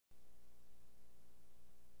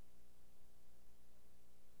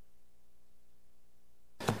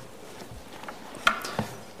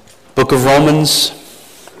Book of Romans,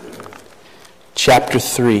 chapter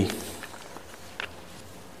 3.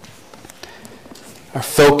 Our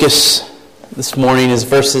focus this morning is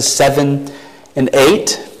verses 7 and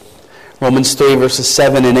 8. Romans 3, verses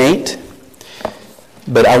 7 and 8.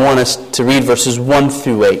 But I want us to read verses 1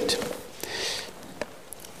 through 8.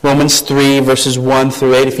 Romans 3, verses 1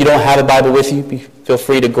 through 8. If you don't have a Bible with you, feel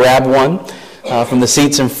free to grab one from the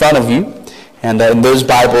seats in front of you. And in those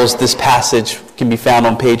Bibles, this passage can be found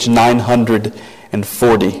on page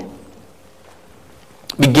 940.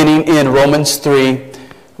 Beginning in Romans 3,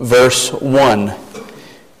 verse 1,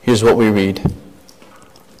 here's what we read.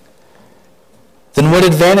 Then what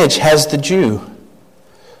advantage has the Jew?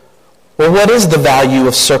 Or what is the value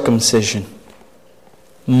of circumcision?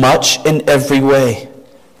 Much in every way.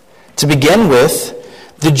 To begin with,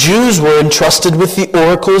 the Jews were entrusted with the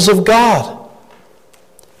oracles of God.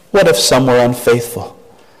 What if some were unfaithful?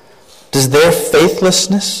 Does their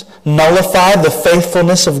faithlessness nullify the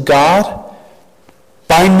faithfulness of God?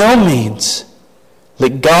 By no means.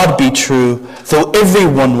 Let God be true, though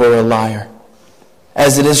everyone were a liar.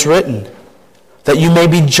 As it is written, that you may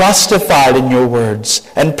be justified in your words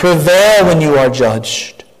and prevail when you are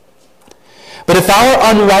judged. But if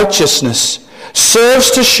our unrighteousness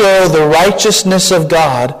serves to show the righteousness of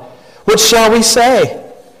God, what shall we say?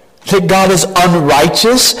 That God is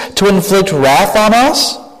unrighteous to inflict wrath on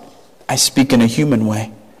us? I speak in a human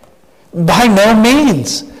way. By no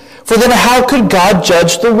means. For then how could God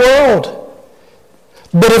judge the world?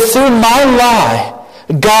 But if through my lie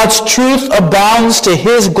God's truth abounds to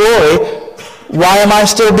his glory, why am I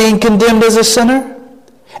still being condemned as a sinner?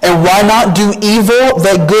 And why not do evil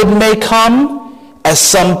that good may come, as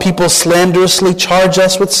some people slanderously charge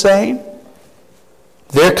us with saying?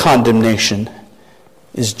 Their condemnation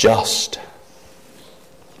is just.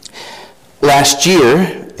 Last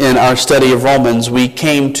year, in our study of Romans, we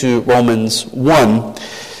came to Romans 1,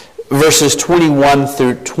 verses 21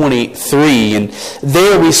 through 23. And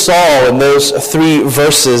there we saw in those three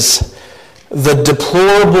verses the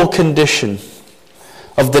deplorable condition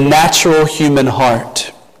of the natural human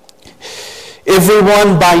heart.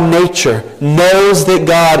 Everyone by nature knows that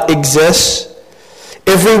God exists.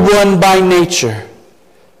 Everyone by nature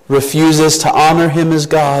refuses to honor him as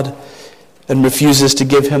God and refuses to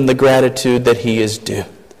give him the gratitude that he is due.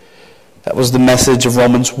 That was the message of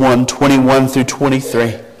Romans 1, 21 through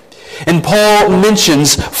 23. And Paul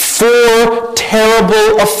mentions 4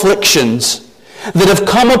 terrible afflictions that have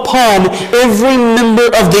come upon every member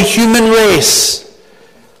of the human race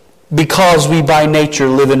because we by nature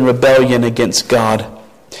live in rebellion against God.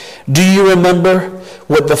 Do you remember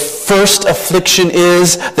what the first affliction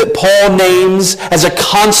is that Paul names as a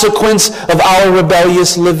consequence of our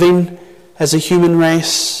rebellious living as a human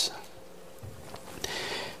race?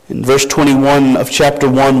 In verse 21 of chapter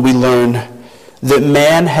 1, we learn that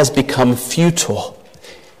man has become futile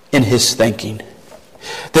in his thinking.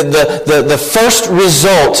 That the first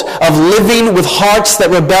result of living with hearts that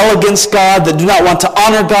rebel against God, that do not want to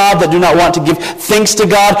honor God, that do not want to give thanks to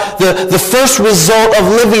God, the first result of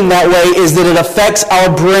living that way is that it affects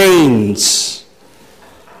our brains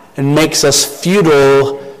and makes us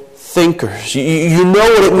futile thinkers. You know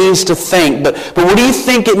what it means to think, but what do you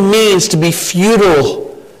think it means to be futile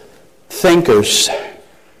thinkers?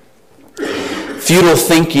 Futile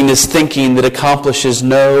thinking is thinking that accomplishes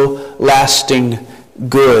no lasting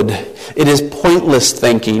good. It is pointless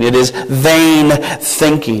thinking. It is vain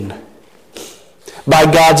thinking. By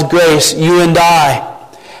God's grace, you and I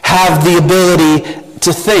have the ability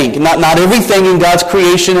to think. Not everything in God's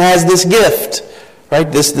creation has this gift.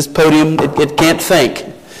 Right? This podium, it can't think.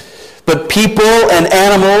 But people and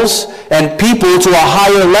animals and people to a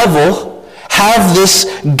higher level have this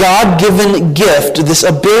God-given gift, this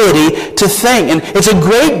ability to think. And it's a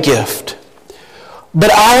great gift.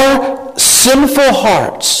 But our sinful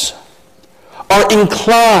hearts are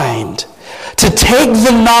inclined to take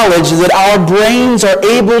the knowledge that our brains are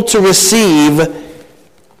able to receive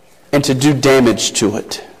and to do damage to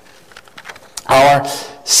it. Our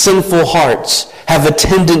sinful hearts have a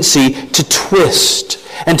tendency to twist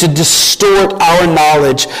and to distort our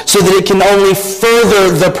knowledge so that it can only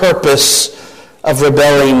further the purpose of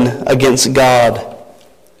rebelling against God.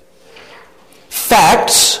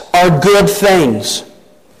 Facts are good things.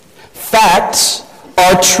 Facts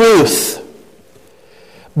are truth.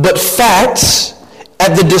 But facts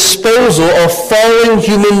at the disposal of fallen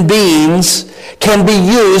human beings can be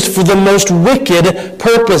used for the most wicked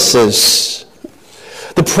purposes.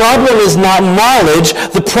 The problem is not knowledge.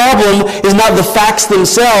 The problem is not the facts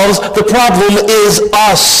themselves. The problem is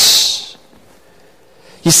us.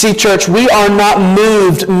 You see, church, we are not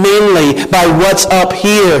moved mainly by what's up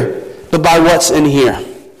here. but by what's in here.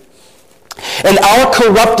 And our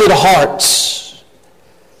corrupted hearts,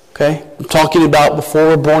 okay, I'm talking about before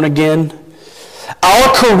we're born again.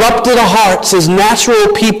 Our corrupted hearts as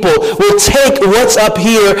natural people will take what's up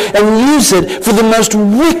here and use it for the most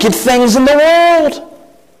wicked things in the world.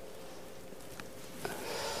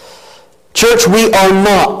 Church, we are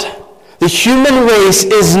not. The human race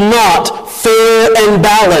is not fair and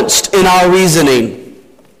balanced in our reasoning.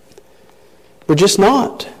 We're just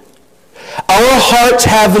not. Our hearts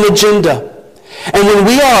have an agenda. And when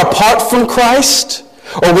we are apart from Christ,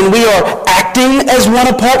 or when we are acting as one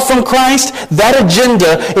apart from Christ, that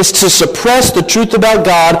agenda is to suppress the truth about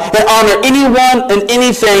God and honor anyone and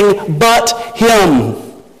anything but Him.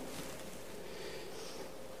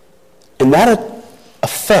 And that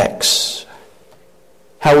affects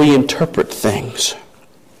how we interpret things.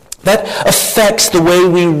 That affects the way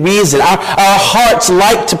we reason. Our hearts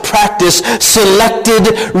like to practice selected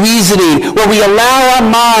reasoning, where we allow our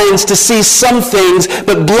minds to see some things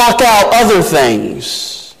but block out other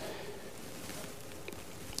things.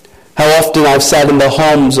 How often I've sat in the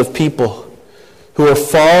homes of people who are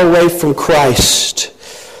far away from Christ,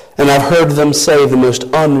 and I've heard them say the most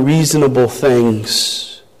unreasonable things.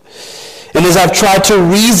 And as I've tried to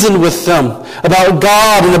reason with them about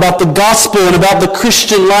God and about the gospel and about the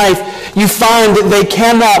Christian life, you find that they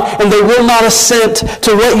cannot and they will not assent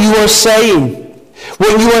to what you are saying.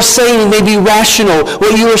 What you are saying may be rational.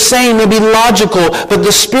 What you are saying may be logical. But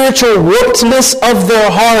the spiritual warpedness of their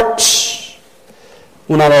hearts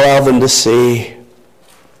will not allow them to see.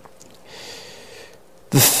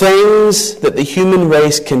 The things that the human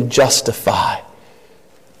race can justify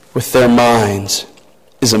with their minds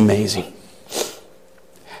is amazing.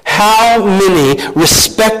 How many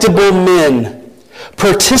respectable men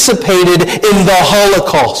participated in the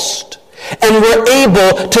Holocaust and were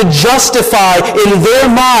able to justify in their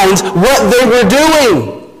minds what they were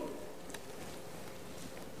doing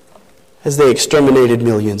as they exterminated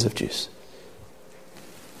millions of Jews?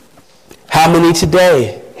 How many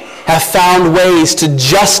today have found ways to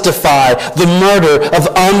justify the murder of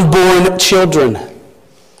unborn children?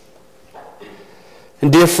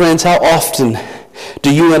 And dear friends, how often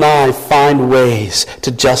do you and I find ways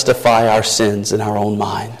to justify our sins in our own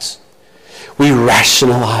minds? We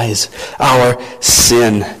rationalize our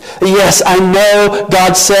sin. Yes, I know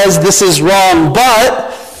God says this is wrong,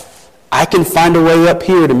 but I can find a way up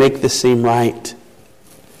here to make this seem right.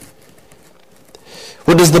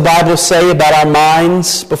 What does the Bible say about our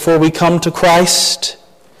minds before we come to Christ?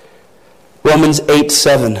 Romans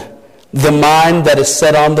 8:7. The mind that is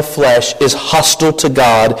set on the flesh is hostile to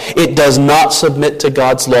God. It does not submit to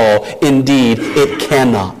God's law. Indeed, it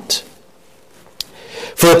cannot.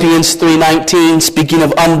 Philippians 3:19, speaking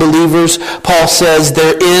of unbelievers, Paul says,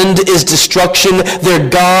 their end is destruction, their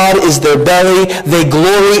God is their belly, they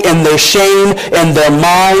glory in their shame, and their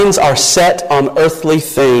minds are set on earthly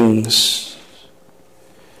things.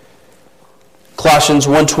 Colossians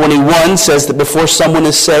 1:21 says that before someone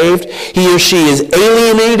is saved, he or she is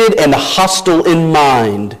alienated and hostile in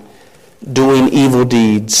mind, doing evil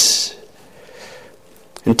deeds.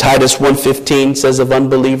 And Titus 1:15 says of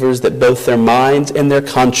unbelievers that both their minds and their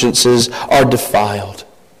consciences are defiled.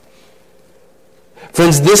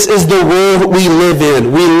 Friends, this is the world we live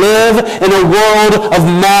in. We live in a world of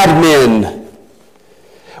madmen.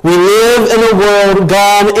 We live in a world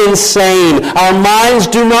gone insane. Our minds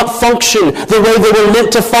do not function the way they were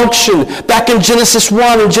meant to function. Back in Genesis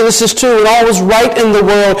 1 and Genesis 2, when all was right in the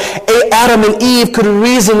world, Adam and Eve could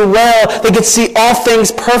reason well. They could see all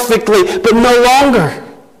things perfectly, but no longer.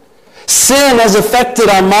 Sin has affected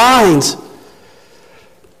our minds.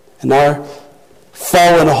 And our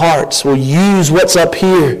fallen hearts will use what's up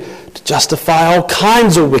here to justify all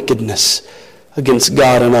kinds of wickedness against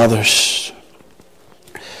God and others.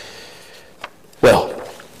 Well,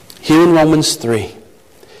 here in Romans 3,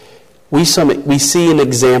 we see an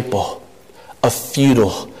example of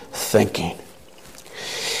futile thinking.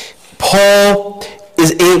 Paul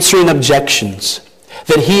is answering objections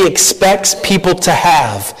that he expects people to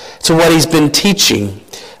have to what he's been teaching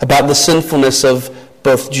about the sinfulness of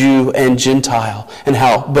both Jew and Gentile, and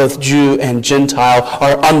how both Jew and Gentile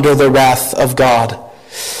are under the wrath of God.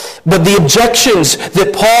 But the objections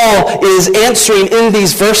that Paul is answering in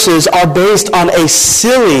these verses are based on a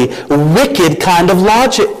silly, wicked kind of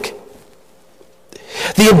logic.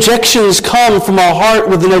 The objections come from our heart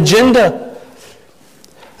with an agenda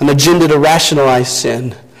to rationalize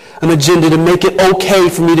sin, an agenda to make it okay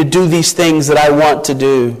for me to do these things that I want to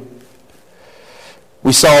do.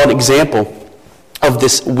 We saw an example of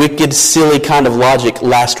this wicked, silly kind of logic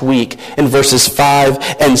last week in verses 5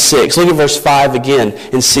 and 6. Look at verse 5 again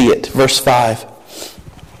and see it. verse 5.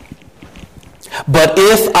 But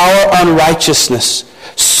if our unrighteousness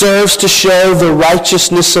serves to show the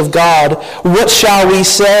righteousness of God, what shall we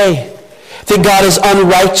say? That God is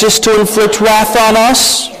unrighteous to inflict wrath on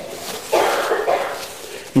us?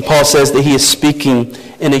 And Paul says that he is speaking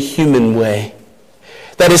in a human way.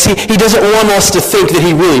 That is, he doesn't want us to think that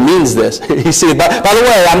he really means this. You see, by the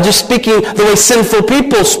way, I'm just speaking the way sinful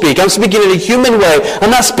people speak. I'm speaking in a human way.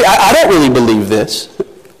 I don't really believe this.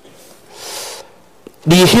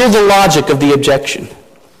 Do you hear the logic of the objection?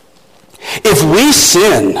 If we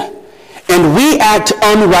sin and we act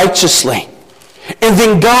unrighteously, and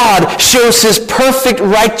then God shows his perfect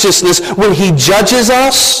righteousness when he judges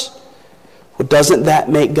us, well, doesn't that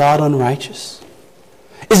make God unrighteous?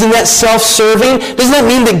 Isn't that self-serving? Doesn't that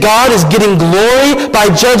mean that God is getting glory by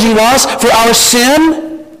judging us for our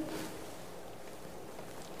sin?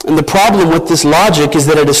 And the problem with this logic is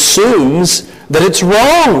that it assumes that it's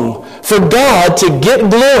wrong for God to get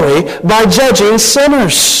glory by judging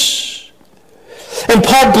sinners. And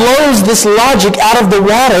Paul blows this logic out of the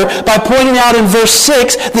water by pointing out in verse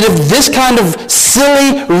 6 that if this kind of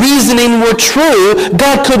silly reasoning were true,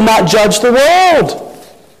 God could not judge the world.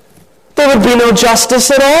 There would be no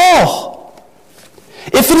justice at all.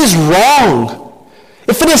 If it is wrong,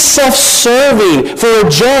 if it is self-serving for a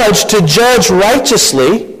judge to judge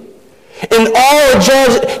righteously, and all a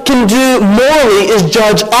judge can do morally is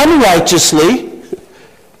judge unrighteously,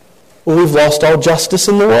 well, we've lost all justice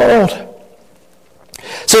in the world.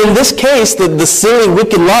 So in this case, the silly,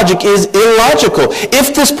 wicked logic is illogical.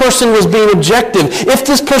 If this person was being objective, if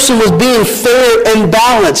this person was being fair and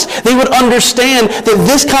balanced, they would understand that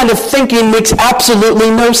this kind of thinking makes absolutely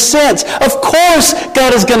no sense. Of course,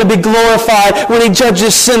 God is going to be glorified when he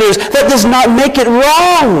judges sinners. That does not make it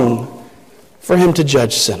wrong for him to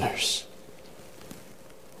judge sinners.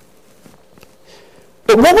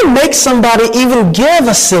 But what would make somebody even give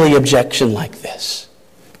a silly objection like this?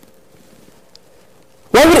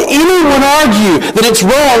 Why would anyone argue that it's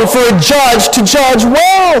wrong for a judge to judge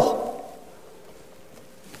well?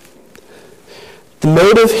 The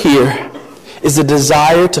motive here is a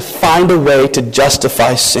desire to find a way to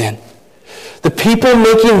justify sin. The people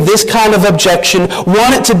making this kind of objection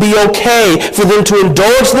want it to be okay for them to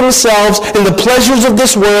indulge themselves in the pleasures of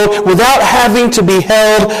this world without having to be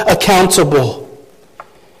held accountable.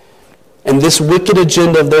 And this wicked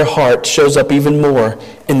agenda of their heart shows up even more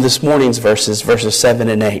in this morning's verses 7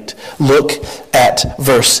 and 8. Look at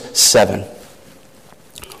verse 7.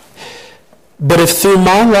 But if through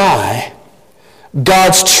my lie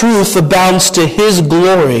God's truth abounds to his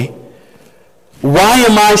glory, why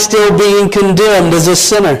am I still being condemned as a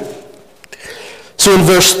sinner? So in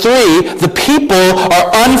verse 3, the people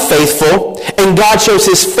are unfaithful, and God shows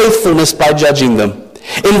his faithfulness by judging them.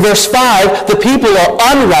 In verse 5, the people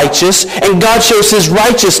are unrighteous, and God shows his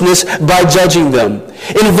righteousness by judging them.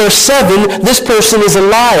 In verse 7, this person is a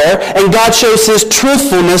liar, and God shows his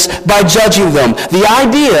truthfulness by judging them. The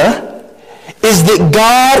idea is that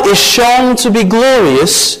God is shown to be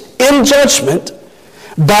glorious in judgment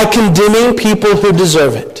by condemning people who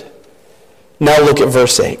deserve it. Now look at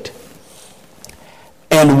verse 8.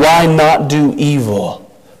 And why not do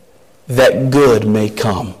evil that good may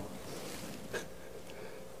come?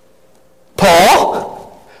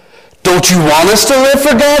 Paul, don't you want us to live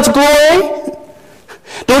for God's glory?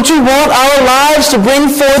 Don't you want our lives to bring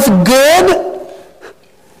forth good?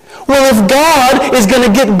 Well, if God is going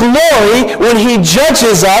to get glory when he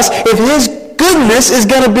judges us, if his goodness is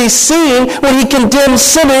going to be seen when he condemns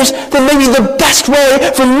sinners, then maybe the best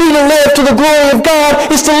way for me to live to the glory of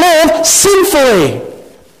God is to live sinfully.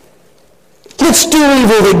 Let's do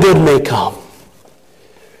evil that good may come.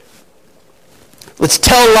 Let's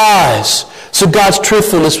tell lies so God's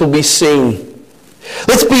truthfulness will be seen.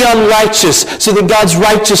 Let's be unrighteous so that God's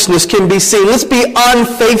righteousness can be seen. Let's be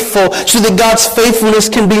unfaithful so that God's faithfulness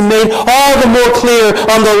can be made all the more clear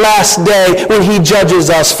on the last day when he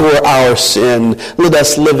judges us for our sin. Let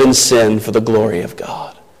us live in sin for the glory of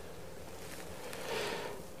God.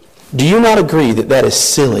 Do you not agree that that is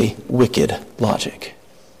silly, wicked logic?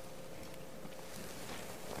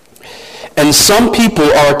 And some people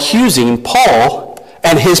are accusing Paul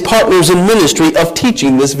and his partners in ministry of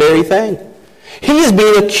teaching this very thing. He is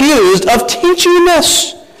being accused of teaching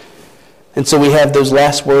this. And so we have those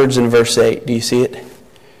last words in verse 8. Do you see it?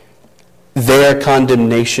 Their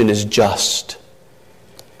condemnation is just.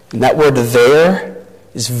 And that word there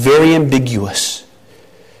is very ambiguous.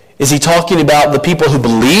 Is he talking about the people who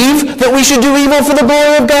believe that we should do evil for the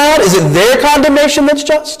glory of God? Is it their condemnation that's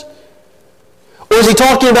just? Or is he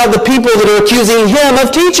talking about the people that are accusing him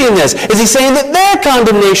of teaching this? Is he saying that their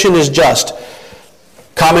condemnation is just?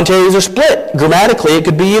 Commentaries are split. Grammatically, it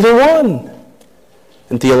could be either one.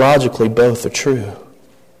 And theologically, both are true.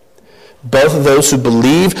 Both of those who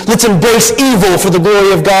believe, let's embrace evil for the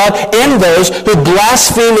glory of God, and those who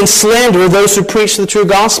blaspheme and slander those who preach the true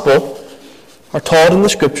gospel are taught in the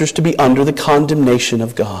Scriptures to be under the condemnation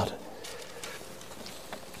of God.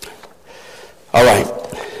 All right.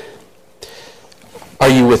 Are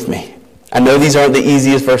you with me? I know these aren't the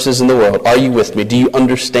easiest verses in the world. Are you with me? Do you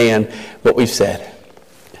understand what we've said?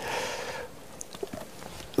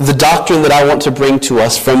 The doctrine that I want to bring to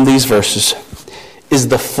us from these verses is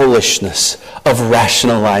the foolishness of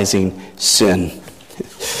rationalizing sin.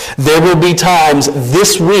 There will be times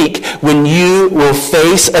this week when you will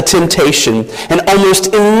face a temptation, and almost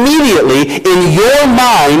immediately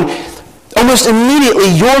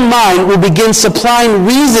your mind will begin supplying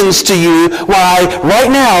reasons to you why right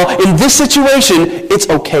now in this situation it's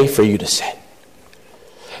okay for you to sin.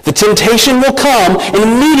 The temptation will come, and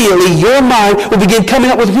immediately your mind will begin coming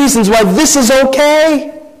up with reasons why this is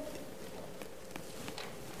okay.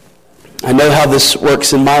 I know how this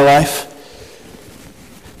works in my life.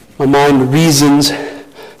 My mind reasons,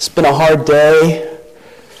 it's been a hard day.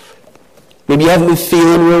 Maybe you haven't been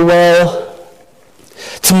feeling real well.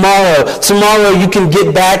 Tomorrow you can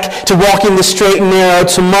get back to walking the straight and narrow.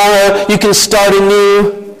 Tomorrow you can start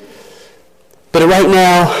anew. But right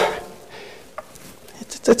now,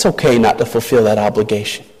 it's okay not to fulfill that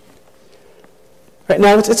obligation. Right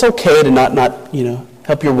now, it's okay to not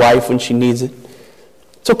help your wife when she needs it.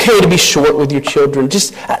 It's okay to be short with your children.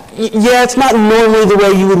 It's not normally the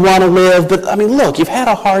way you would want to live, but look, you've had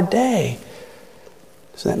a hard day.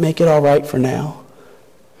 Does that make it all right for now?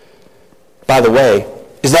 By the way,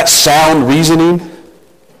 is that sound reasoning?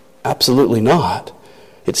 Absolutely not.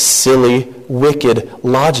 It's silly, wicked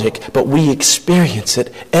logic, but we experience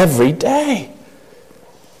it every day.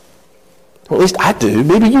 Or at least I do.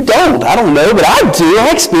 Maybe you don't. I don't know, but I do.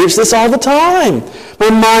 I experience this all the time. My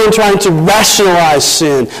mind trying to rationalize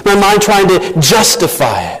sin. My mind trying to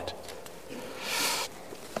justify it.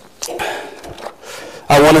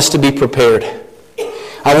 I want us to be prepared.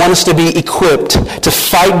 I want us to be equipped to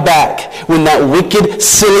fight back when that wicked,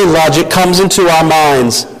 silly logic comes into our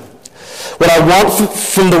minds. What I want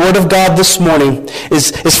from the Word of God this morning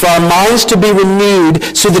is for our minds to be renewed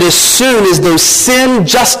so that as soon as those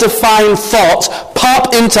sin-justifying thoughts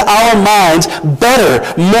pop into our minds, better,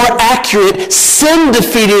 more accurate,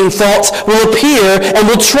 sin-defeating thoughts will appear and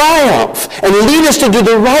will triumph and lead us to do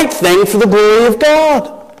the right thing for the glory of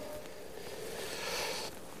God.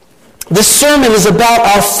 This sermon is about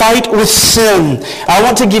our fight with sin. I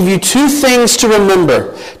want to give you two things to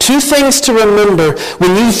remember. Two things to remember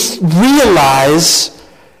when you realize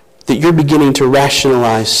that you're beginning to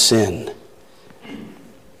rationalize sin.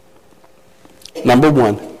 Number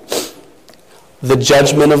one, the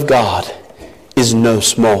judgment of God is no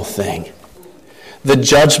small thing. The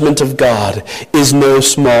judgment of God is no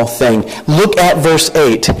small thing. Look at verse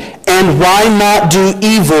 8. And why not do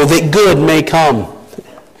evil that good may come?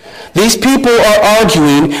 These people are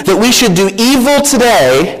arguing that we should do evil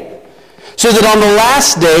today so that on the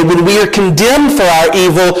last day when we are condemned for our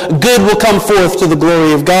evil, good will come forth to the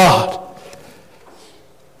glory of God.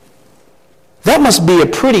 That must be a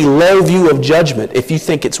pretty low view of judgment if you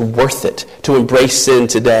think it's worth it to embrace sin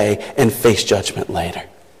today and face judgment later.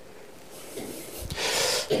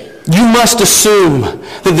 You must assume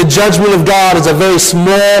that the judgment of God is a very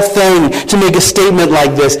small thing to make a statement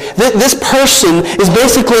like this. This person is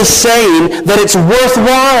basically saying that it's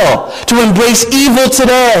worthwhile to embrace evil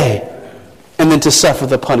today and then to suffer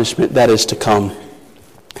the punishment that is to come.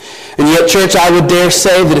 And yet, church, I would dare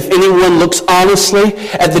say that if anyone looks honestly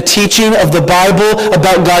at the teaching of the Bible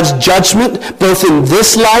about God's judgment, both in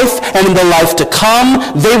this life and in the life to come,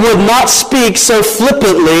 they would not speak so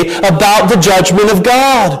flippantly about the judgment of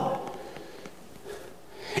God.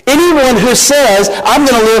 Anyone who says, I'm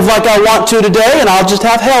going to live like I want to today and I'll just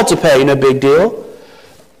have hell to pay, no big deal,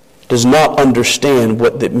 does not understand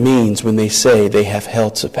what it means when they say they have hell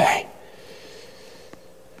to pay.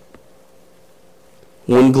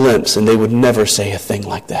 One glimpse and they would never say a thing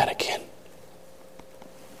like that again.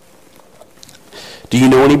 Do you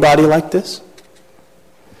know anybody like this?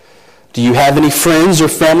 Do you have any friends or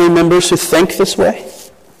family members who think this way?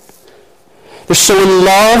 They're so in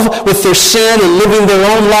love with their sin and living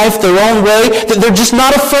their own life their own way that they're just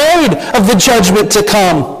not afraid of the judgment to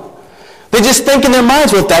come. They just think in their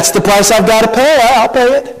minds, well, if that's the price I've got to pay, I'll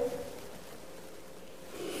pay it.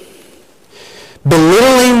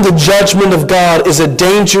 Belittling the judgment of God is a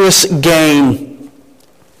dangerous game.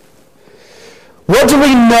 What do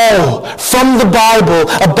we know from the Bible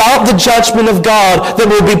about the judgment of God that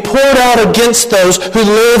will be poured out against those who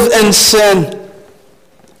live in sin?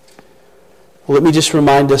 Well, let me just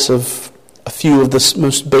remind us of a few of the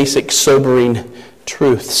most basic, sobering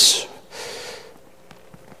truths.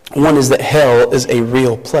 One is that hell is a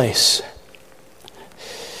real place.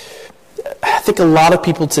 I think a lot of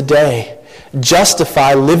people today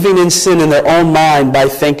justify living in sin in their own mind by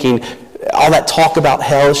thinking all that talk about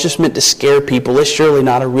hell is just meant to scare people. It's surely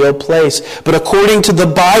not a real place. But according to the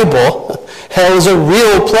Bible, hell is a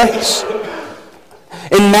real place.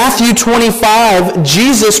 In Matthew 25,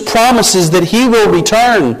 Jesus promises that he will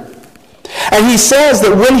return. And he says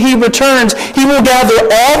that when he returns, he will gather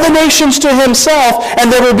all the nations to himself,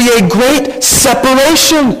 and there will be a great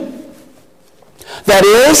separation. That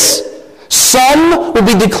is, some will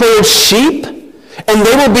be declared sheep, and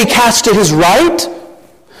they will be cast to his right.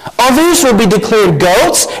 Others will be declared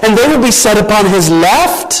goats, and they will be set upon his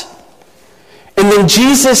left. And then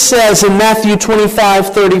Jesus says in Matthew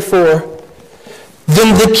 25:34,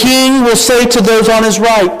 then the king will say to those on his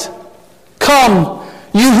right, come,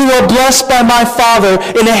 you who are blessed by my Father,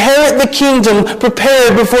 inherit the kingdom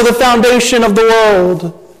prepared before the foundation of the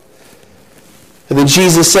world. And then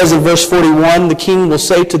Jesus says in verse 41, the king will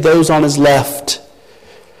say to those on his left,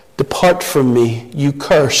 depart from me, you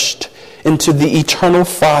cursed, into the eternal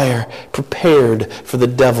fire prepared for the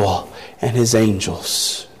devil and his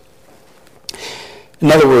angels.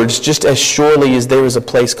 In other words, just as surely as there is a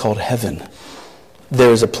place called heaven,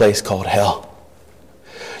 there is a place called hell.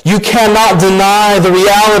 You cannot deny the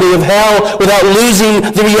reality of hell without losing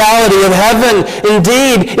the reality of heaven.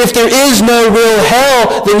 Indeed, if there is no real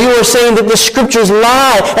hell, then you are saying that the Scriptures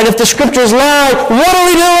lie. And if the Scriptures lie, what are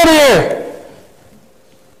we doing here?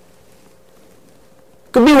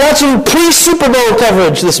 Could be watching pre-Super Bowl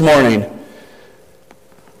coverage this morning.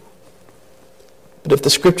 But if the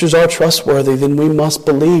Scriptures are trustworthy, then we must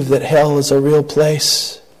believe that hell is a real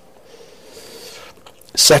place.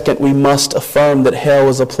 Second, we must affirm that hell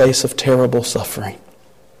is a place of terrible suffering.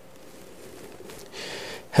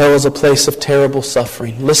 Hell is a place of terrible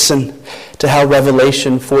suffering. Listen to how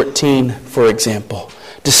Revelation 14, for example,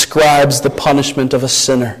 describes the punishment of a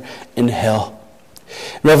sinner in hell.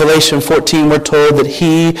 In Revelation 14, we're told that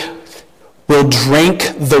he will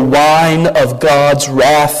drink the wine of God's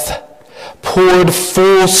wrath, poured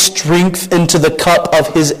full strength into the cup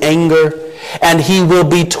of his anger, and he will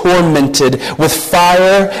be tormented with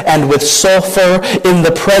fire and with sulfur in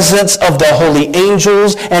the presence of the holy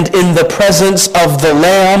angels and in the presence of the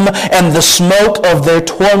Lamb, and the smoke of their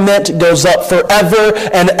torment goes up forever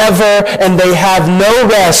and ever, and they have no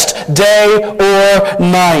rest day or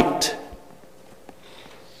night.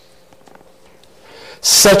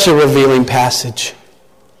 Such a revealing passage.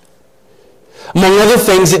 Among other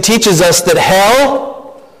things, it teaches us that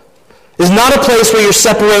hell is not a place where you're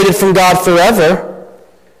separated from God forever.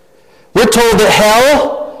 We're told that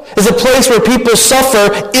hell is a place where people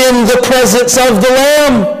suffer in the presence of the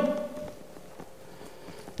Lamb.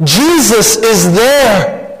 Jesus is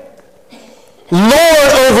there,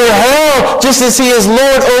 Lord over hell, just as he is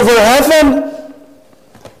Lord over heaven.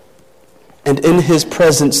 And in his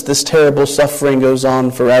presence, this terrible suffering goes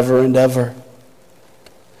on forever and ever.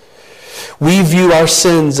 We view our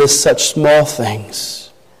sins as such small things,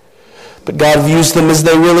 but God views them as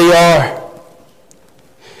they really are.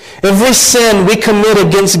 Every sin we commit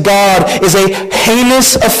against God is a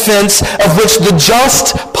heinous offense of which the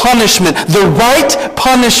just punishment, the right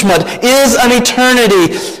punishment, is an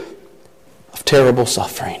eternity of terrible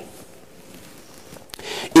suffering.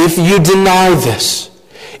 If you deny this,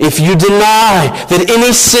 if you deny that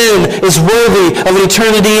any sin is worthy of an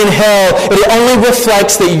eternity in hell, it only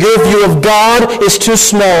reflects that your view of God is too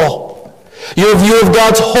small. Your view of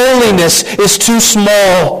God's holiness is too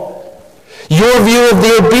small. Your view of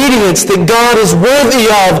the obedience that God is worthy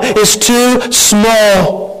of is too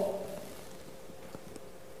small.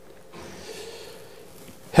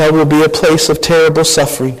 Hell will be a place of terrible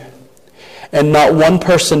suffering, and not one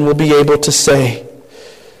person will be able to say,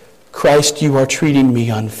 Christ, you are treating me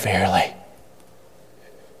unfairly.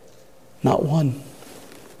 Not one.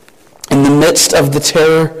 In the midst of the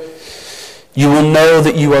terror, you will know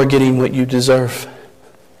that you are getting what you deserve.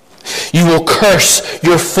 You will curse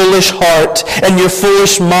your foolish heart and your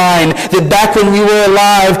foolish mind that back when you were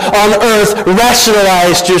alive on earth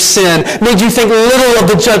rationalized your sin, made you think little of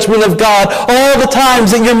the judgment of God. All the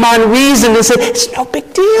times that your mind reasoned and said, it's no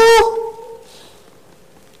big deal.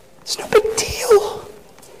 It's no big deal.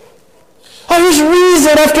 Oh, there's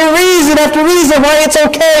reason after reason after reason why it's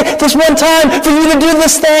okay this one time for you to do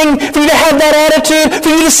this thing, for you to have that attitude, for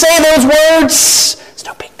you to say those words. It's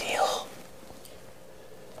no big deal.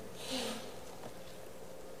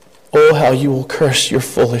 how you will curse your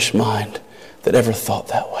foolish mind that ever thought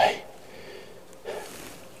that way.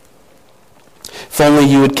 If only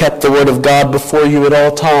you had kept the word of God before you at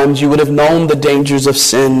all times, you would have known the dangers of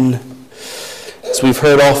sin. As we've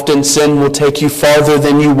heard often, sin will take you farther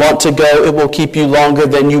than you want to go. It will keep you longer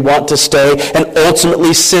than you want to stay. And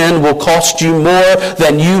ultimately, sin will cost you more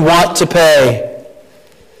than you want to pay.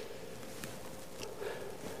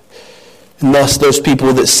 And thus, those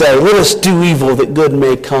people that say, let us do evil that good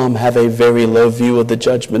may come, have a very low view of the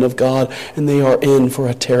judgment of God, and they are in for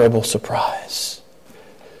a terrible surprise.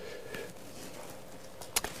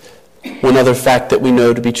 One other fact that we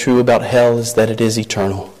know to be true about hell is that it is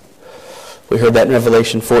eternal. We heard that in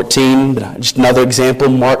Revelation 14, but just another example,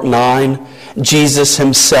 Mark 9. Jesus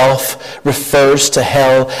himself refers to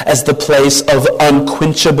hell as the place of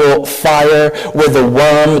unquenchable fire where the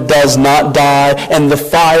worm does not die and the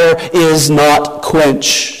fire is not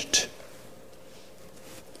quenched.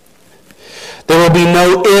 There will be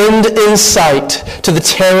no end in sight to the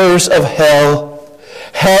terrors of hell.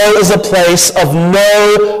 Hell is a place of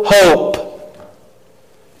no hope.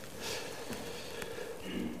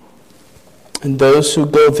 And those who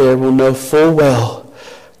go there will know full well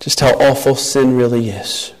just how awful sin really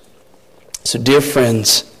is. So, dear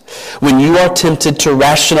friends, when you are tempted to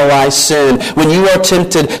rationalize sin, when you are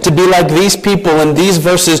tempted to be like these people in these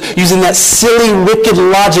verses, using that silly, wicked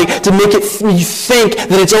logic to make you think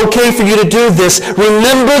that it's okay for you to do this,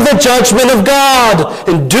 remember the judgment of God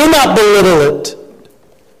and do not belittle it.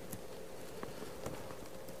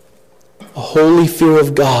 A holy fear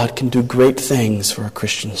of God can do great things for a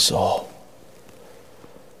Christian soul.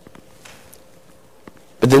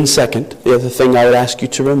 But then second, the other thing I would ask you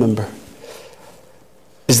to remember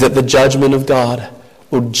is that the judgment of God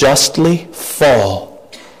will justly fall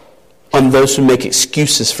on those who make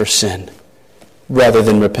excuses for sin rather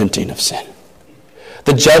than repenting of sin.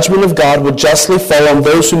 The judgment of God will justly fall on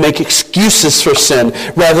those who make excuses for sin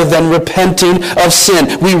rather than repenting of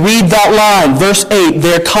sin. We read that line, verse 8,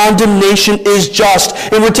 their condemnation is just.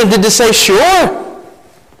 And we're tempted to say, sure,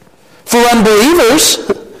 for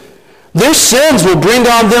unbelievers, their sins will bring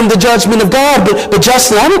on them the judgment of God. But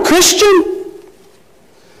Justin, I'm a Christian.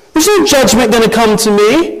 There's no judgment going to come to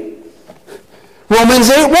me. Romans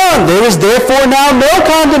 8:1, there is therefore now no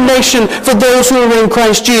condemnation for those who are in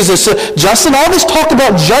Christ Jesus. So, Justin, all this talk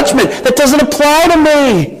about judgment, that doesn't apply to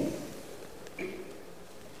me.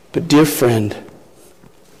 But dear friend,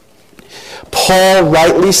 Paul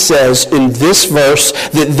rightly says in this verse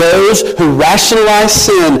that those who rationalize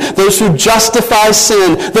sin, those who justify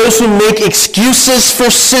sin, those who make excuses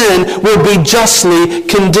for sin will be justly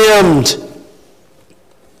condemned.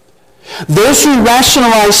 Those who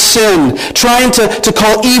rationalize sin, trying to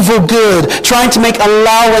call evil good, trying to make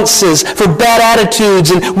allowances for bad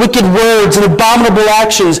attitudes and wicked words and abominable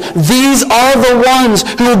actions, these are the ones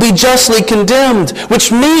who will be justly condemned.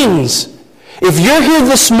 Which means, if you're here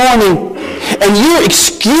this morning and you're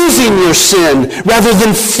excusing your sin rather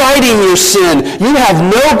than fighting your sin, you have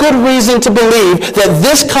no good reason to believe that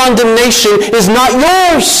this condemnation is not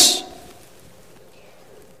yours.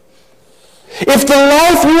 If the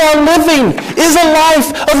life we are living is a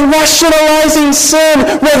life of rationalizing sin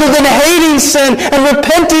rather than hating sin and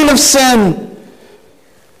repenting of sin,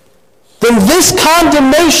 then this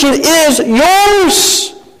condemnation is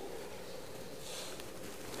yours.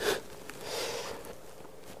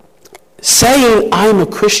 Saying I'm a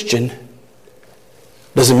Christian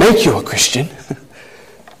doesn't make you a Christian.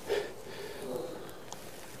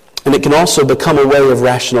 And it can also become a way of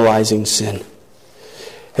rationalizing sin.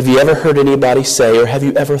 Have you ever heard anybody say, or have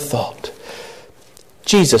you ever thought,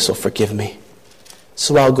 Jesus will forgive me,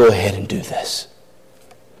 so I'll go ahead and do this?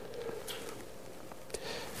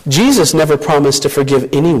 Jesus never promised to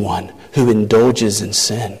forgive anyone who indulges in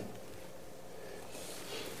sin.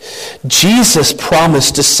 Jesus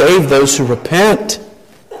promised to save those who repent.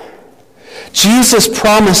 Jesus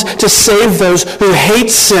promised to save those who hate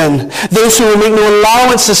sin, those who will make no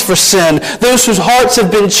allowances for sin, those whose hearts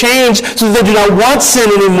have been changed so they do not want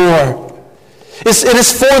sin anymore. It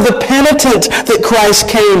is for the penitent that Christ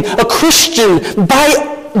came. A Christian, by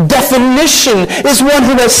definition, is one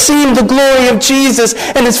who has seen the glory of Jesus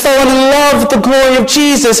and has fallen in love with the glory of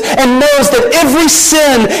Jesus and knows that every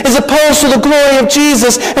sin is opposed to the glory of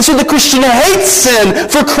Jesus, and so the Christian hates sin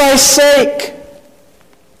for Christ's sake.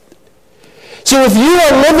 So if you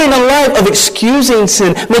are living a life of excusing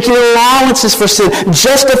sin, making allowances for sin,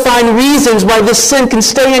 justifying reasons why this sin can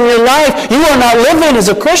stay in your life, you are not living as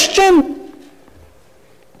a Christian.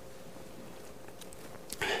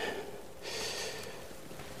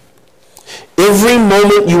 Every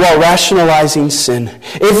moment you are rationalizing sin,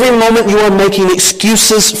 every moment you are making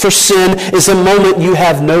excuses for sin is a moment you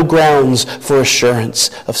have no grounds for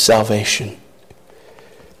assurance of salvation.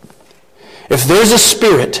 If there's a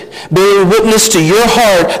spirit bearing witness to your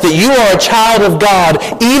heart that you are a child of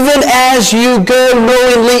God, even as you go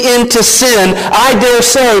knowingly into sin, I dare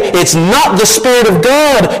say it's not the Spirit of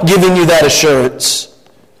God giving you that assurance.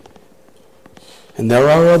 And there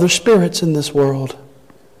are other spirits in this world.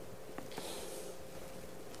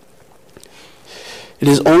 It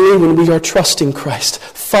is only when we are trusting Christ,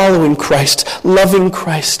 following Christ, loving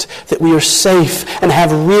Christ, that we are safe and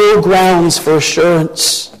have real grounds for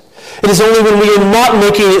assurance. It is only when we are not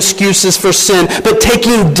making excuses for sin, but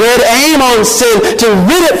taking dead aim on sin to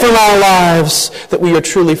rid it from our lives, that we are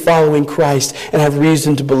truly following Christ and have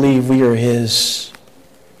reason to believe we are His.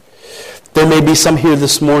 There may be some here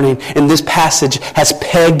this morning, and this passage has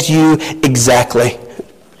pegged you exactly.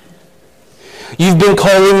 You've been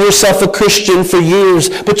calling yourself a Christian for years,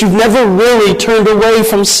 but you've never really turned away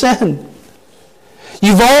from sin.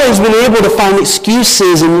 You've always been able to find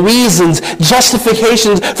excuses and reasons,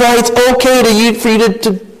 justifications for how it's okay for you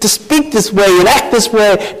to speak this way and act this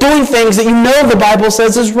way, doing things that you know the Bible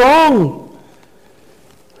says is wrong.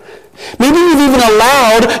 Maybe you've even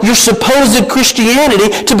allowed your supposed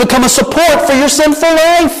Christianity to become a support for your sinful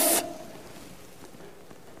life.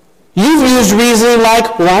 You've used reasoning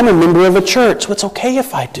like, well, I'm a member of a church, so it's okay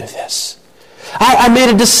if I do this. I made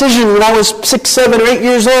a decision when I was 6, 7, or 8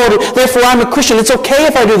 years old, therefore I'm a Christian. It's okay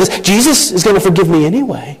if I do this. Jesus is going to forgive me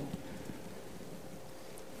anyway.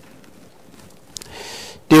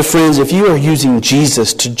 Dear friends, if you are using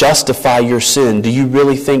Jesus to justify your sin, do you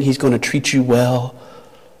really think He's going to treat you well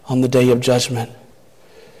on the day of judgment?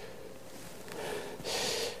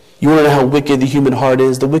 You want to know how wicked the human heart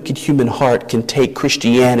is? The wicked human heart can take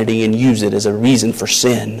Christianity and use it as a reason for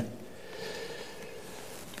sin.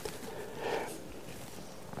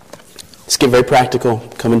 Let's get very practical,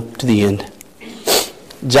 coming to the end.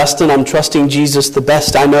 Justin, I'm trusting Jesus the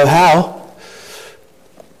best I know how.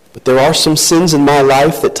 But there are some sins in my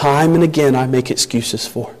life that time and again I make excuses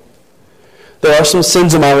for. There are some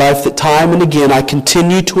sins in my life that time and again I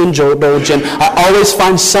continue to indulge in. I always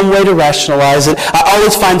find some way to rationalize it. I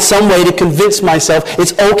always find some way to convince myself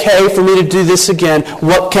it's okay for me to do this again.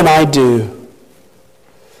 What can I do?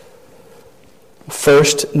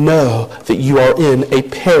 First, know that you are in a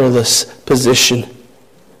perilous position.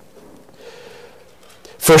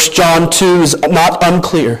 1 John 2 is not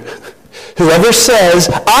unclear. Whoever says,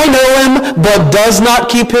 I know Him, but does not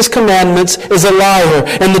keep His commandments is a liar,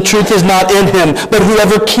 and the truth is not in him. But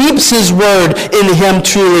whoever keeps His word, in him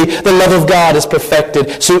truly the love of God is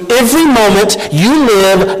perfected. So every moment you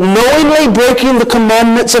live knowingly breaking the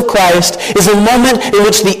commandments of Christ is a moment in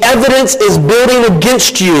which the evidence is building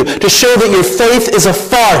against you to show that your faith is a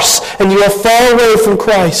farce and you are far away from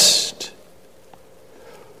Christ.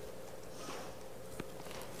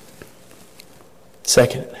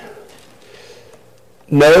 Second,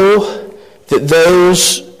 know that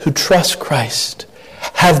those who trust Christ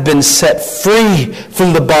have been set free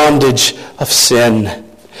from the bondage of sin.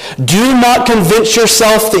 Do not convince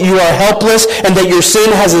yourself that you are helpless and that your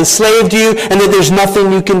sin has enslaved you and that there's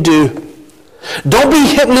nothing you can do. Don't be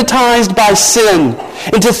hypnotized by sin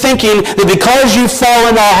into thinking that because you've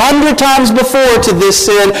fallen 100 times before to this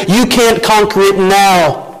sin, you can't conquer it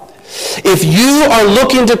now. If you are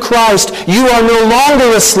looking to Christ, you are no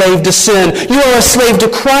longer a slave to sin. You are a slave to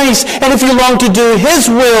Christ. And if you long to do His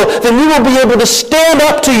will, then you will be able to stand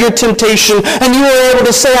up to your temptation and you are able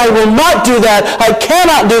to say, I will not do that. I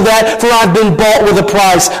cannot do that, for I've been bought with a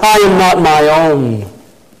price. I am not my own.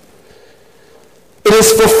 It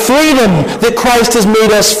is for freedom that Christ has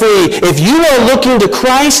made us free. If you are looking to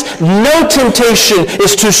Christ, no temptation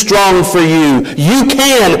is too strong for you. You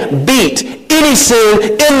can beat any sin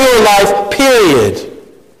in your life, period.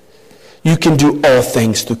 You can do all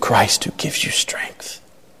things through Christ who gives you strength.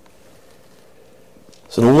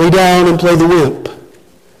 So don't lay down and play the wimp.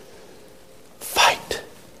 Fight.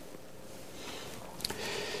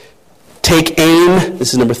 Take aim,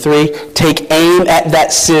 this is number 3, take aim at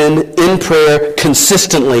that sin in prayer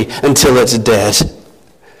consistently until it's dead.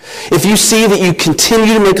 If you see that you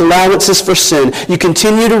continue to make allowances for sin, you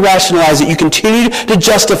continue to rationalize it, you continue to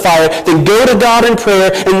justify it, then go to God in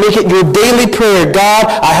prayer and make it your daily prayer. God,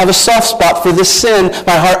 I have a soft spot for this sin.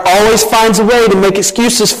 My heart always finds a way to make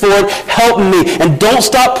excuses for it. Help me. And don't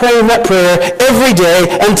stop praying that prayer every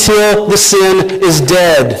day until the sin is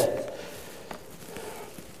dead.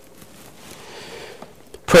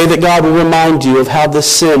 Pray that God will remind you of how this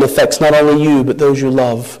sin affects not only you, but those you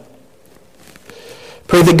love.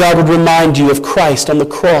 Pray that God would remind you of Christ on the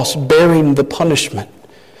cross bearing the punishment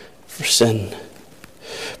for sin.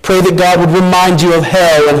 Pray that God would remind you of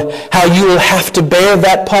hell and how you will have to bear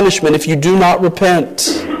that punishment if you do not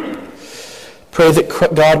repent. Pray that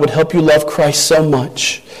God would help you love Christ so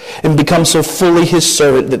much and become so fully his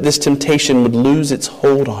servant that this temptation would lose its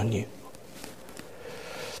hold on you.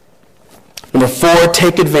 Number 4,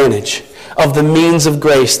 take advantage of the means of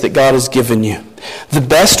grace that God has given you. The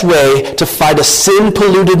best way to fight a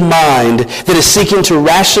sin-polluted mind that is seeking to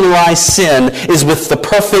rationalize sin is with the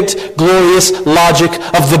perfect, glorious logic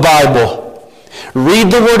of the Bible. Read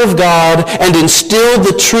the Word of God and instill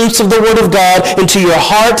the truths of the Word of God into your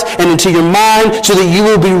heart and into your mind so that you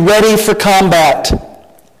will be ready for combat.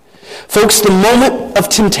 Folks, the moment of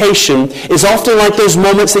temptation is often like those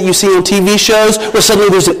moments that you see on TV shows where suddenly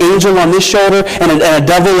there's an angel on this shoulder and a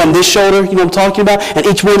devil on this shoulder, you know what I'm talking about? And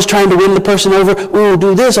each one's trying to win the person over. Ooh,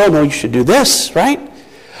 do this. Oh, no, you should do this, right?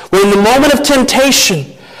 Well, in the moment of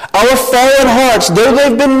temptation, our fallen hearts, though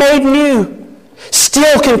they've been made new,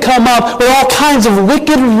 still can come up with all kinds of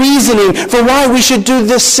wicked reasoning for why we should do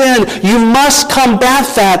this sin. You must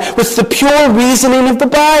combat that with the pure reasoning of the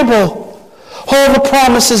Bible. All the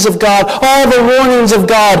promises of God, all the warnings of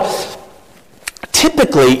God.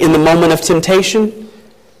 Typically, in the moment of temptation,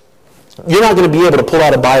 you're not going to be able to pull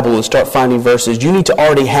out a Bible and start finding verses. You need to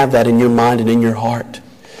already have that in your mind and in your heart.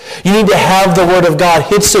 You need to have the Word of God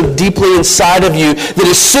hid so deeply inside of you that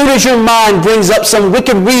as soon as your mind brings up some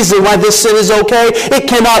wicked reason why this sin is okay, it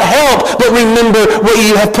cannot help but remember what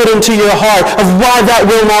you have put into your heart of why that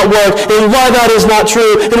will not work and why that is not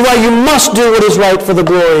true and why you must do what is right for the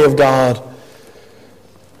glory of God.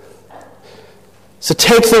 So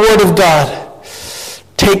take the Word of God,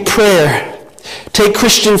 take prayer, take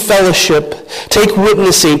Christian fellowship, take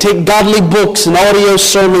witnessing, take godly books and audio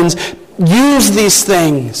sermons. Use these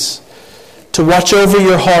things to watch over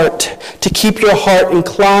your heart, to keep your heart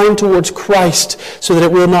inclined towards Christ so that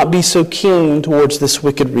it will not be so keen towards this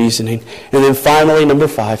wicked reasoning. And then finally, number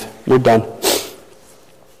 5, we're done,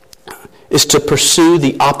 is to pursue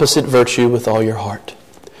the opposite virtue with all your heart.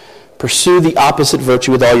 Pursue the opposite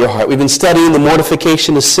virtue with all your heart. We've been studying the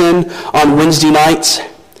mortification of sin on Wednesday nights.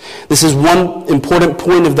 This is one important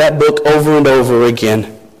point of that book over and over again.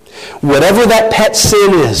 Whatever that pet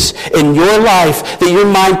sin is in your life that your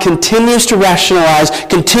mind continues to rationalize,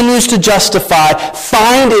 continues to justify,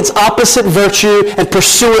 find its opposite virtue and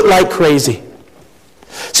pursue it like crazy.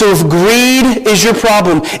 So if greed is your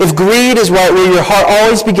problem, if greed is where your heart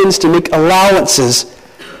always begins to make allowances,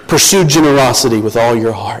 pursue generosity with all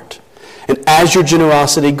your heart. And as your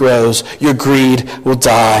generosity grows, your greed will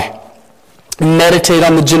die. Meditate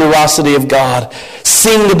on the generosity of God.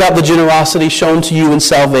 Sing about the generosity shown to you in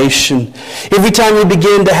salvation. Every time you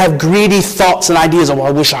begin to have greedy thoughts and ideas, oh,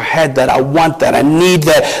 I wish I had that, I want that, I need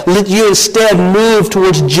that, let you instead move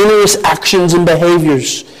towards generous actions and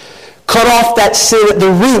behaviors. Cut off that sin at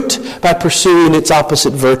the root by pursuing its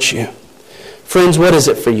opposite virtue. Friends, what is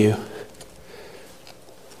it for you?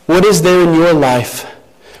 What is there in your life?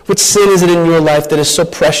 What sin is it in your life that is so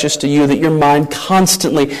precious to you that your mind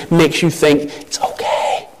constantly makes you think it's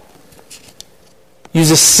okay?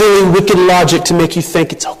 Use a silly, wicked logic to make you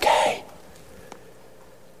think it's okay.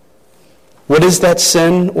 What is that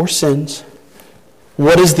sin or sins?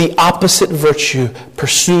 What is the opposite virtue?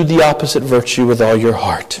 Pursue the opposite virtue with all your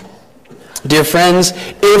heart. Dear friends,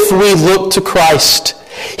 if we look to Christ,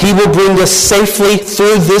 He will bring us safely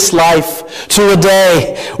through this life to a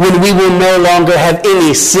day when we will no longer have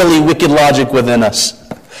any silly, wicked logic within us.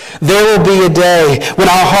 There will be a day when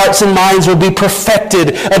our hearts and minds will be perfected,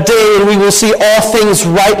 a day when we will see all things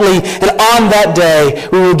rightly, and on that day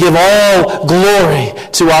we will give all glory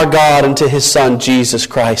to our God and to His Son, Jesus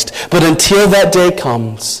Christ. But until that day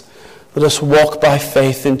comes, let us walk by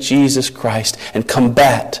faith in Jesus Christ and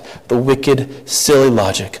combat the wicked, silly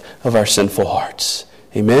logic of our sinful hearts.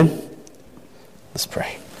 Amen? Let's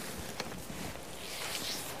pray.